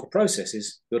ecological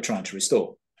processes you're trying to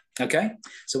restore? Okay,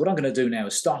 so what I'm going to do now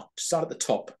is start at the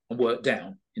top and work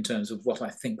down in terms of what I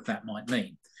think that might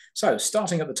mean. So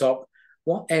starting at the top,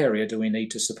 what area do we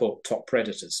need to support top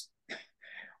predators?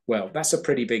 Well, that's a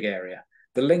pretty big area.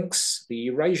 The lynx, the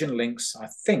Eurasian lynx, I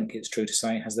think it's true to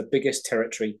say, has the biggest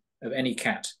territory of any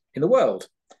cat in the world.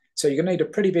 So you're going to need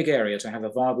a pretty big area to have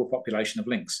a viable population of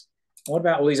lynx. What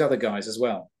about all these other guys as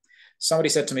well? Somebody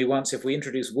said to me once, if we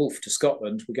introduce wolf to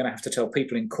Scotland, we're going to have to tell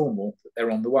people in Cornwall that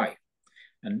they're on the way.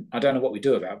 And I don't know what we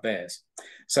do about bears.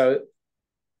 So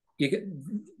you're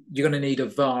going to need a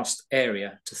vast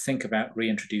area to think about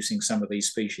reintroducing some of these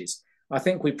species. I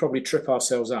think we probably trip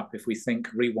ourselves up if we think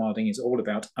rewilding is all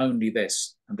about only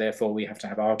this, and therefore we have to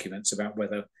have arguments about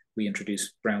whether we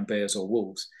introduce brown bears or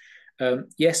wolves.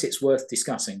 Yes, it's worth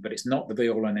discussing, but it's not the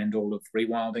be-all and end-all of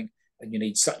rewilding, and you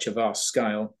need such a vast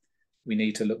scale. We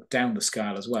need to look down the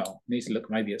scale as well. We need to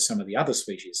look maybe at some of the other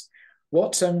species.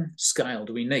 What scale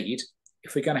do we need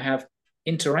if we're going to have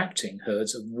interacting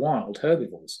herds of wild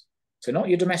herbivores? So not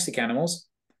your domestic animals,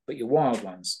 but your wild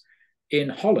ones. In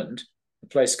Holland, a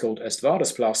place called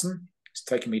Oostvaardersplassen, it's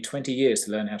taken me 20 years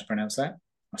to learn how to pronounce that.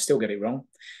 I still get it wrong.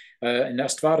 In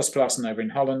Oostvaardersplassen over in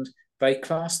Holland, they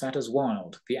class that as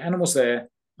wild. The animals there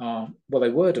are, well, they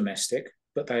were domestic,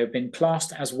 but they have been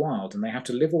classed as wild, and they have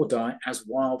to live or die as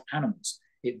wild animals.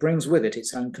 It brings with it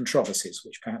its own controversies,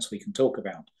 which perhaps we can talk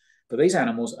about. But these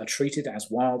animals are treated as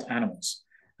wild animals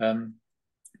and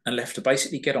left to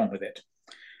basically get on with it.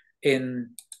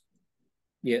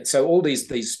 So all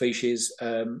these species,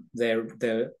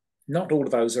 they're not all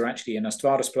of those are actually in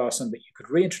Oostvaardersplassen, but you could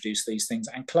reintroduce these things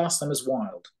and class them as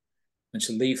wild, and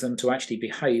to leave them to actually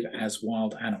behave as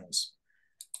wild animals.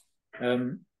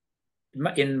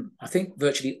 In, I think,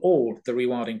 virtually all the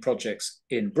rewilding projects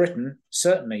in Britain,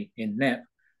 certainly in Knepp,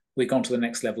 we've gone to the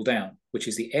next level down, which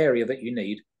is the area that you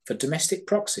need for domestic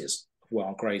proxies of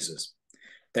wild grazers.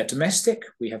 They're domestic.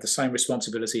 We have the same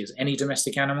responsibility as any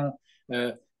domestic animal.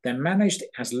 They're managed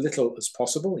as little as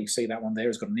possible. You see that one there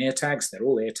has got an ear tags. They're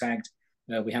all ear tagged.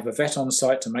 We have a vet on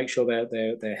site to make sure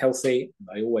they're healthy.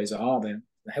 They always are. They're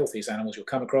the healthiest animals you'll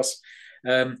come across.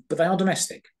 But they are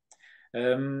domestic.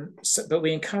 But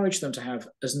we encourage them to have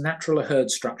as natural a herd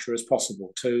structure as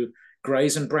possible, to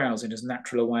graze and browse in as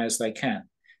natural a way as they can.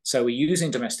 So we're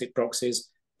using domestic proxies,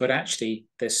 but actually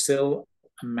there's still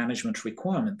a management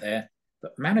requirement there.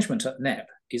 But management at Knepp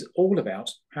is all about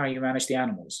how you manage the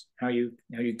animals, how you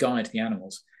guide the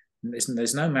animals.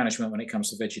 There's no management when it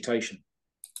comes to vegetation.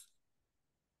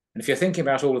 And if you're thinking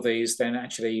about all of these, then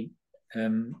actually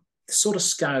the sort of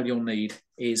scale you'll need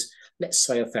is, let's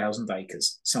say, 1,000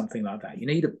 acres, something like that. You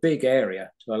need a big area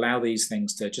to allow these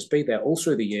things to just be there all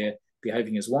through the year,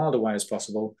 behaving as wild a way as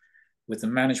possible, with the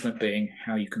management being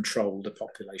how you control the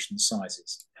population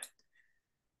sizes.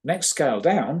 Next scale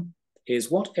down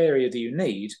is, what area do you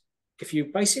need if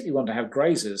you basically want to have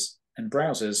grazers and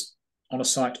browsers on a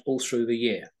site all through the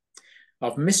year?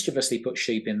 I've mischievously put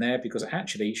sheep in there because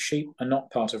actually sheep are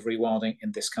not part of rewilding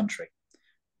in this country,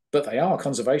 but they are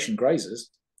conservation grazers.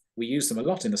 We use them a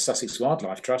lot in the Sussex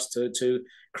Wildlife Trust to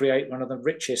create one of the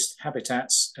richest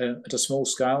habitats at a small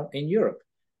scale in Europe,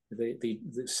 the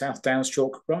South Downs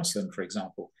chalk grassland, for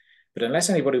example. But unless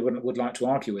anybody would like to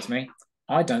argue with me,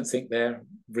 I don't think they're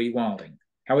rewilding.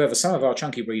 However, some of our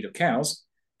chunky breed of cows,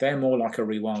 they're more like a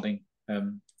rewilding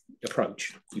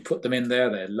approach. You put them in there,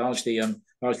 they're largely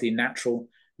natural.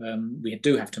 We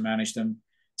do have to manage them.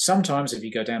 Sometimes if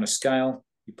you go down a scale,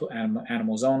 you put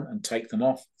animals on and take them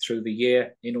off through the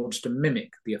year in order to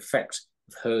mimic the effect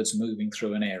of herds moving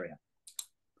through an area.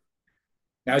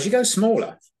 Now, as you go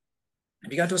smaller,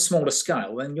 if you go to a smaller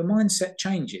scale, then your mindset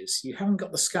changes. You haven't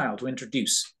got the scale to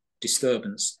introduce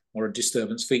disturbance or a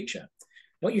disturbance feature.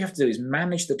 What you have to do is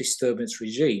manage the disturbance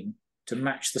regime to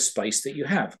match the space that you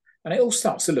have. And it all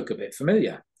starts to look a bit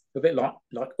familiar, a bit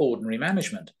like ordinary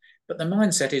management. But the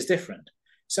mindset is different.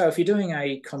 So if you're doing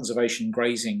a conservation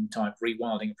grazing type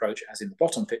rewilding approach, as in the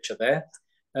bottom picture there,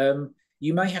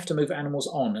 you may have to move animals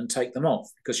on and take them off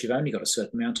because you've only got a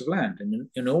certain amount of land. And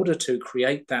in order to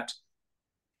create that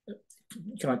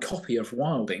kind of copy of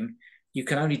wilding, you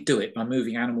can only do it by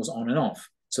moving animals on and off.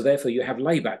 So therefore you have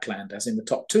layback land, as in the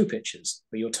top two pictures,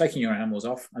 where you're taking your animals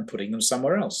off and putting them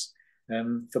somewhere else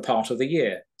for part of the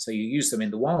year. So you use them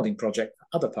in the wilding project for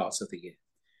other parts of the year.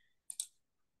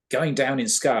 Going down in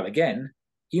scale again,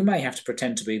 you may have to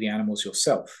pretend to be the animals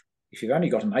yourself. If you've only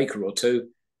got an acre or two,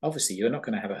 obviously you're not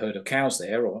going to have a herd of cows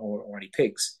there or any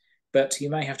pigs, but you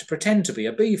may have to pretend to be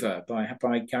a beaver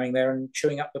by going there and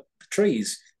chewing up the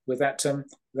trees with that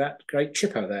great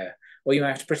chipper there. Or you may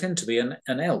have to pretend to be an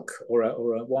elk or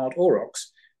a wild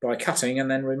aurochs by cutting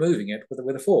and then removing it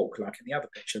with a fork, like in the other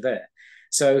picture there.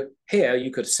 So here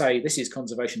you could say this is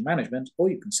conservation management, or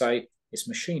you can say it's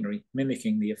machinery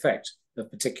mimicking the effect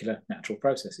of particular natural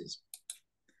processes.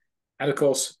 And of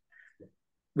course,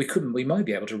 we might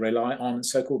be able to rely on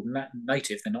so-called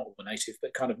native, they're not all native,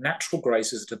 but kind of natural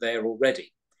grazers that are there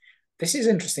already. This is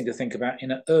interesting to think about in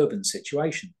an urban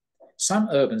situation. Some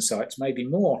urban sites may be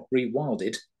more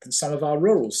rewilded than some of our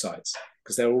rural sites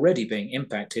because they're already being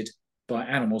impacted by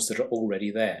animals that are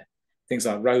already there. Things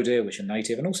like roe deer, which are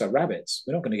native, and also rabbits.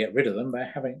 We're not going to get rid of them.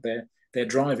 They're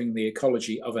driving the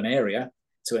ecology of an area.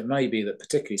 So it may be that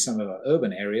particularly some of our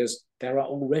urban areas, there are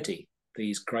already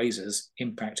these grazers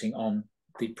impacting on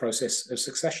the process of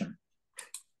succession.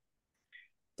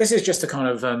 This is just a kind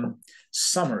of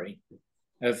summary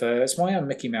of, it's my own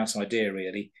Mickey Mouse idea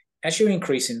really. As you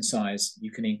increase in size,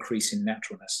 you can increase in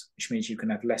naturalness, which means you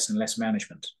can have less and less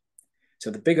management.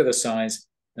 So the bigger the size,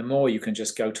 the more you can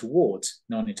just go towards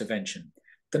non-intervention.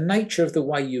 The nature of the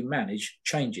way you manage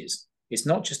changes. It's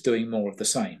not just doing more of the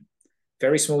same.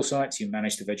 Very small sites, you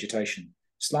manage the vegetation.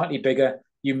 Slightly bigger,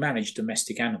 you manage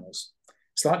domestic animals.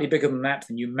 Slightly bigger than that,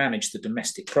 then you manage the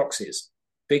domestic proxies.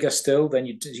 Bigger still, then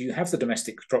you have the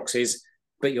domestic proxies,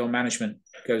 but your management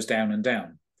goes down and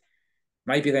down.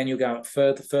 Maybe then you go up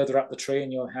further up the tree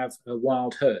and you'll have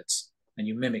wild herds and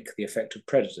you mimic the effect of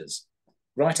predators.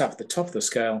 Right up at the top of the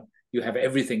scale, you have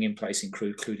everything in place,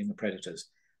 including the predators.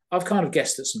 I've kind of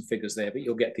guessed at some figures there, but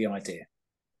you'll get the idea.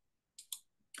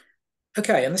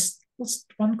 Okay, and this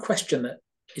one question that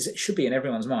it should be in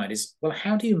everyone's mind is, well,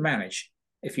 how do you manage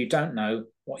if you don't know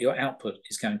what your output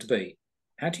is going to be?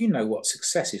 How do you know what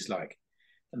success is like?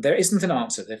 And there isn't an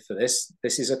answer for this.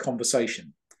 This is a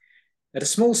conversation. At a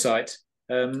small site,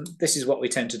 this is what we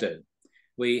tend to do.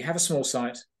 We have a small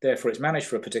site, therefore it's managed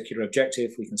for a particular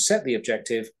objective. We can set the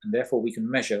objective, and therefore we can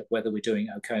measure whether we're doing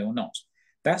okay or not.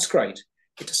 That's great.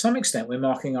 But to some extent, we're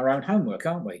marking our own homework,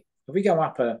 aren't we? If we go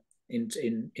up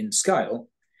in scale,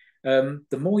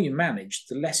 the more you manage,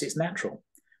 the less it's natural.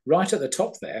 Right at the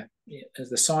top there,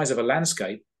 the size of a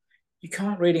landscape, you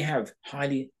can't really have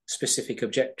highly specific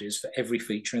objectives for every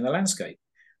feature in the landscape.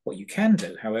 What you can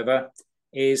do, however,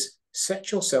 is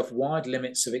set yourself wide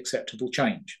limits of acceptable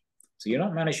change. So you're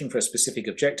not managing for a specific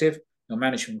objective, you're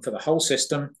managing for the whole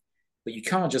system, but you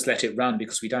can't just let it run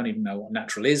because we don't even know what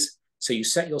natural is. So you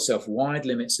set yourself wide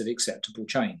limits of acceptable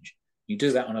change. You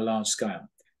do that on a large scale.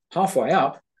 Halfway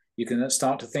up, you can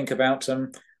start to think about,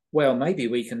 well, maybe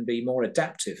we can be more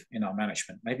adaptive in our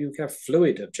management. Maybe we can have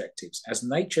fluid objectives. As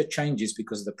nature changes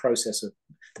because of the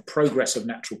progress of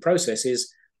natural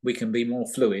processes, we can be more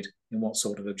fluid in what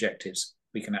sort of objectives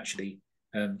we can actually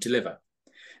deliver.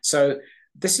 So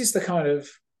this is the kind of,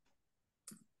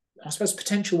 I suppose,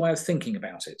 potential way of thinking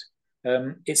about it.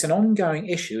 It's an ongoing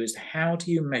issue as to how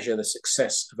do you measure the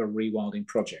success of a rewilding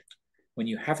project when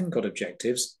you haven't got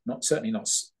objectives, certainly not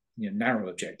narrow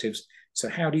objectives. So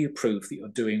how do you prove that you're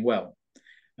doing well?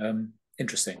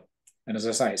 Interesting. And as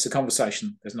I say, it's a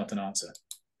conversation. There's not an answer.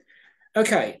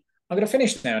 Okay, I'm going to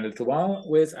finish now in a little while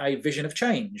with a vision of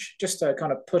change, just to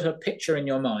kind of put a picture in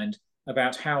your mind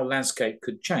about how landscape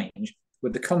could change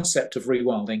with the concept of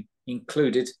rewilding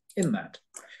included in that.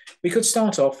 We could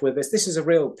start off with this. This is a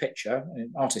real picture,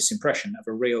 an artist's impression of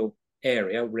a real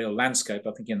area, real landscape,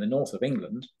 I think in the north of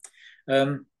England.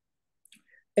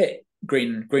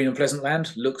 Green and pleasant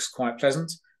land, looks quite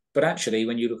pleasant, but actually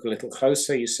when you look a little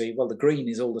closer, you see, well, the green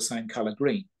is all the same colour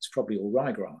green. It's probably all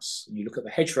ryegrass. And you look at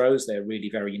the hedgerows, they're really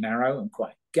very narrow and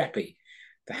quite gappy.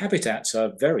 The habitats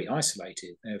are very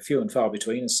isolated. They're few and far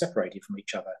between and separated from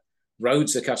each other.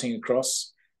 Roads are cutting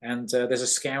across, and there's a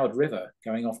scoured river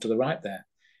going off to the right there.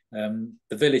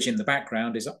 The village in the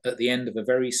background is at the end of a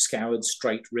very scoured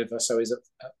straight river, so is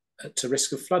at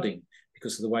risk of flooding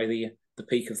because of the way the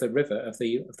peak of the river, of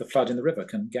the flood in the river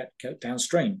can get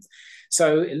downstream.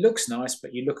 So it looks nice,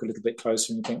 but you look a little bit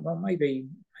closer and you think, well, maybe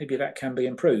that can be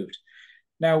improved.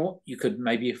 Now, you could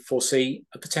maybe foresee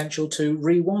a potential to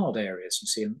rewild areas. You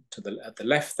see at the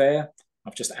left there,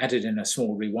 I've just added in a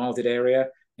small rewilded area,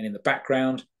 and in the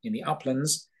background, in the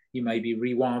uplands, you may be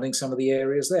rewilding some of the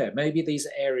areas there. Maybe these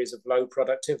are areas of low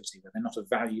productivity where they're not of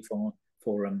value for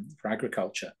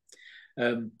agriculture.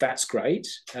 That's great,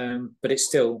 but it's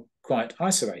still quite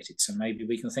isolated. So maybe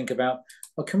we can think about,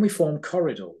 well, can we form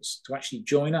corridors to actually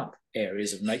join up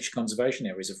areas of nature conservation,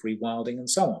 areas of rewilding, and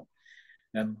so on?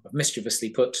 I've mischievously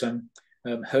put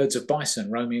herds of bison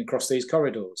roaming across these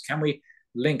corridors. Can we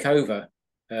link over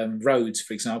roads,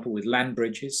 for example, with land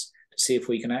bridges to see if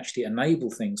we can actually enable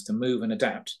things to move and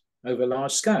adapt over a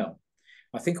large scale?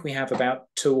 I think we have about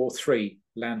 2 or 3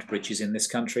 land bridges in this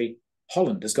country.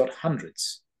 Holland has got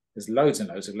hundreds. There's loads and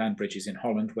loads of land bridges in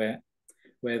Holland where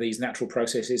these natural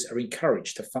processes are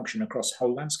encouraged to function across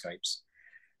whole landscapes.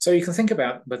 So you can think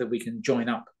about whether we can join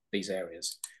up these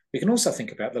areas. We can also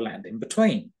think about the land in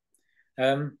between.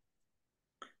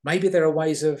 Maybe there are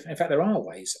ways of, in fact, there are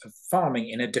ways of farming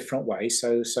in a different way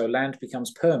so land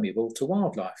becomes permeable to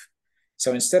wildlife.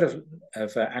 So instead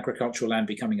of agricultural land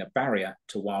becoming a barrier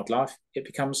to wildlife, it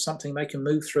becomes something they can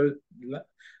move through,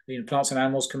 plants and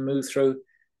animals can move through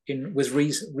with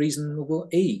reasonable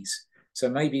ease. So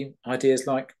maybe ideas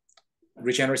like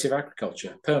regenerative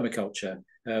agriculture, permaculture,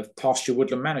 pasture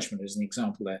woodland management is an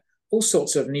example there. All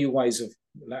sorts of new ways of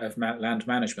land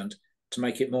management to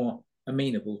make it more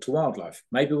amenable to wildlife.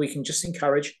 Maybe we can just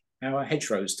encourage our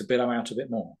hedgerows to billow out a bit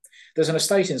more. There's an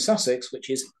estate in Sussex which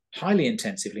is highly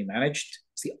intensively managed.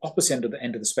 It's the opposite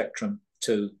end of the spectrum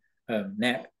to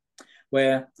Knepp,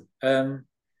 where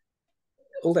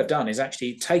all they've done is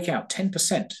actually take out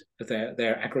 10% of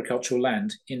their agricultural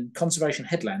land in conservation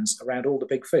headlands around all the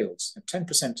big fields,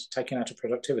 10% taken out of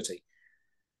productivity.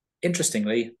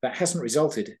 Interestingly, that hasn't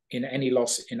resulted in any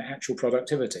loss in actual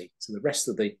productivity. So the rest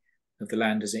of the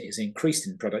land is increased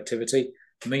in productivity.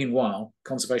 Meanwhile,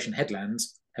 conservation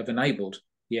headlands have enabled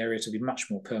the area to be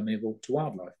much more permeable to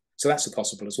wildlife. So that's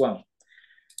possible as well.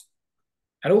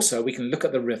 And also we can look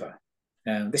at the river.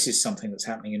 This is something that's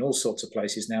happening in all sorts of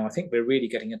places now. I think we're really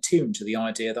getting attuned to the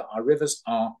idea that our rivers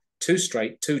are too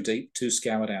straight, too deep, too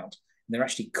scoured out. And they're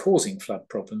actually causing flood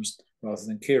problems rather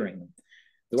than curing them.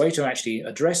 The way to actually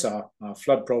address our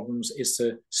flood problems is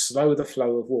to slow the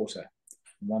flow of water.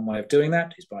 And one way of doing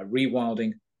that is by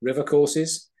rewilding river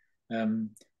courses,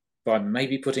 by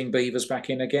maybe putting beavers back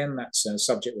in again. That's a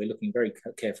subject we're looking very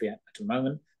carefully at the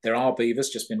moment. There are beavers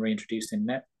just been reintroduced in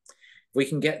Knepp. If we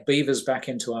can get beavers back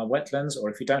into our wetlands, or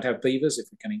if we don't have beavers, if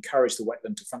we can encourage the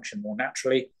wetland to function more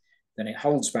naturally, then it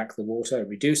holds back the water,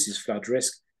 reduces flood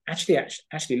risk,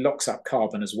 actually locks up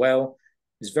carbon as well,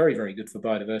 is very, very good for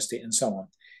biodiversity and so on.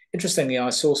 Interestingly,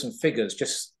 I saw some figures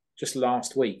just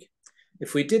last week.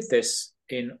 If we did this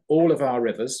in all of our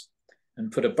rivers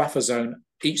and put a buffer zone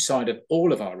each side of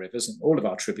all of our rivers and all of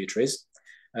our tributaries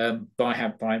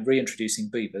by reintroducing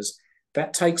beavers,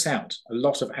 that takes out a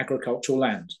lot of agricultural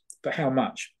land. But how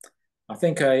much? I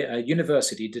think a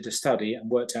university did a study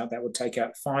and worked out that would take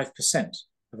out 5%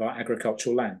 of our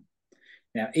agricultural land.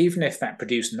 Now, even if that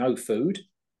produced no food,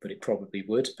 but it probably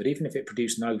would, but even if it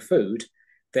produced no food,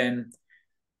 then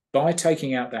by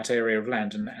taking out that area of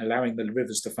land and allowing the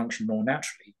rivers to function more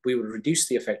naturally, we would reduce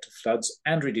the effect of floods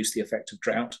and reduce the effect of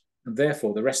drought, and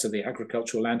therefore the rest of the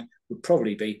agricultural land would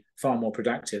probably be far more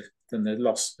productive than the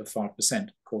loss of 5%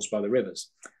 caused by the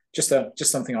rivers. Just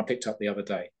something I picked up the other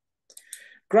day.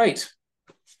 Great.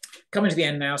 Coming to the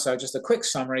end now, so just a quick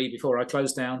summary before I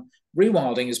close down.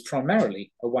 Rewilding is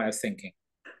primarily a way of thinking.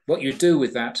 What you do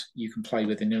with that, you can play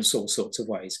with in all sorts of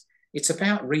ways. It's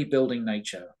about rebuilding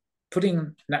nature,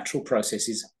 putting natural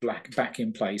processes back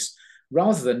in place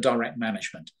rather than direct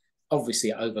management.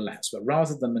 Obviously, it overlaps, but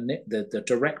rather than the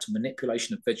direct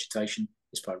manipulation of vegetation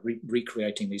is by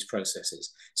recreating these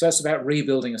processes. So it's about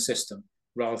rebuilding a system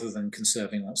rather than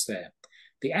conserving what's there.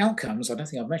 The outcomes, I don't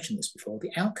think I've mentioned this before,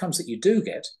 the outcomes that you do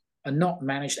get are not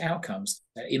managed outcomes.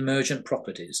 They're emergent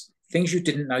properties, things you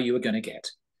didn't know you were going to get.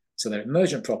 So they're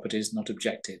emergent properties, not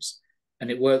objectives. And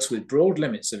it works with broad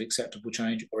limits of acceptable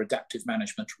change or adaptive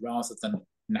management rather than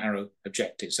narrow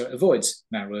objectives. So it avoids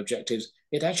narrow objectives.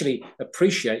 It actually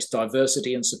appreciates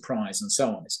diversity and surprise and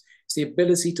so on. It's the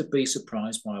ability to be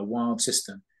surprised by a wild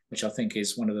system, which I think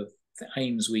is one of the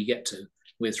aims we get to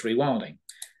with rewilding.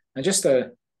 And just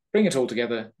to bring it all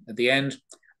together at the end,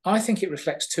 I think it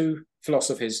reflects 2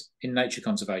 philosophies in nature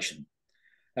conservation.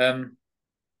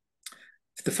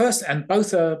 The first, and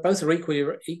both are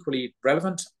equally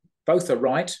relevant. both are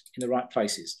right in the right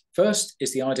places. First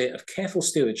is the idea of careful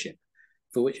stewardship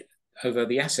over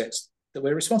the assets that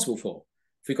we're responsible for.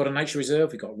 If we've got a nature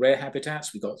reserve, we've got rare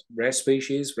habitats, we've got rare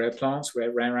species, rare plants,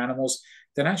 rare animals,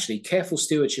 then actually careful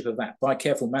stewardship of that by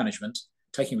careful management,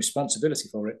 taking responsibility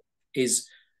for it, is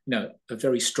a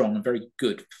very strong and very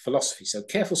good philosophy. So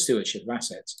careful stewardship of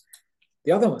assets.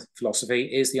 The other philosophy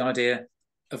is the idea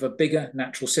of a bigger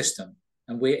natural system,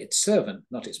 and we're its servant,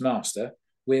 not its master.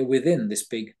 We're within this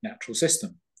big natural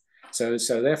system. So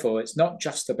therefore, it's not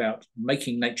just about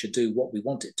making nature do what we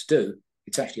want it to do.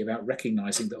 It's actually about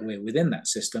recognizing that we're within that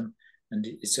system, and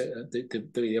it's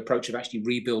the approach of actually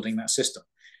rebuilding that system.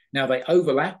 Now, they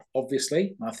overlap,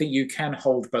 obviously. I think you can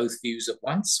hold both views at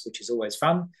once, which is always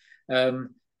fun. And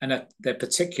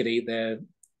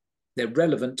they're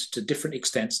relevant to different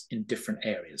extents in different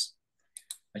areas.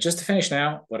 And just to finish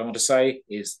now, what I want to say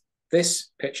is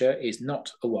this picture is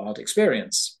not a wild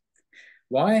experience.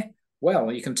 Why?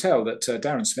 Well, you can tell that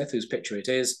Darren Smith, whose picture it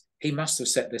is, he must have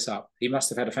set this up. He must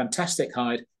have had a fantastic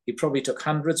hide. He probably took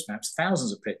hundreds, perhaps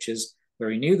thousands of pictures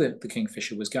where he knew that the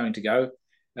kingfisher was going to go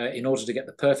in order to get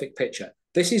the perfect picture.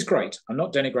 This is great. I'm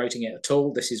not denigrating it at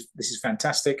all. This is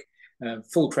fantastic.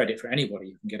 Full credit for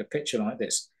anybody who can get a picture like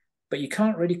this. But you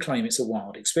can't really claim it's a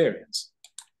wild experience.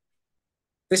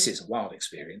 This is a wild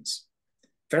experience.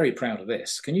 Very proud of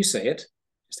this. Can you see it?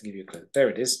 Just to give you a clue. There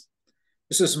it is.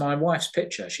 This was my wife's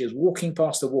picture. She was walking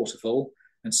past a waterfall,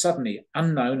 and suddenly,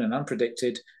 unknown and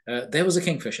unpredicted, there was a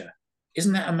kingfisher.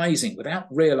 Isn't that amazing? Without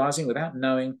realizing, without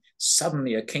knowing,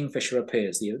 suddenly a kingfisher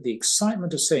appears. The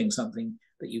excitement of seeing something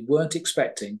that you weren't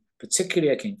expecting,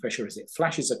 particularly a kingfisher, as it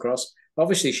flashes across.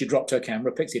 Obviously, she dropped her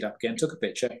camera, picked it up again, took a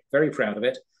picture, very proud of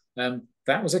it.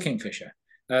 That was a kingfisher.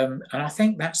 And I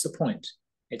think that's the point.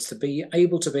 It's to be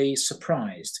able to be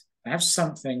surprised, have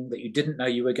something that you didn't know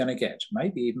you were going to get,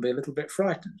 maybe even be a little bit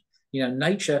frightened.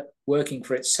 Nature working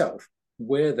for itself.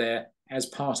 We're there as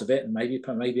part of it, and maybe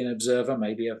an observer,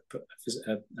 maybe a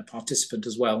participant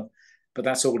as well. But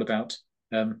that's all about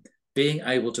being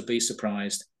able to be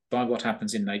surprised by what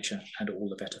happens in nature, and all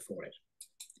the better for it.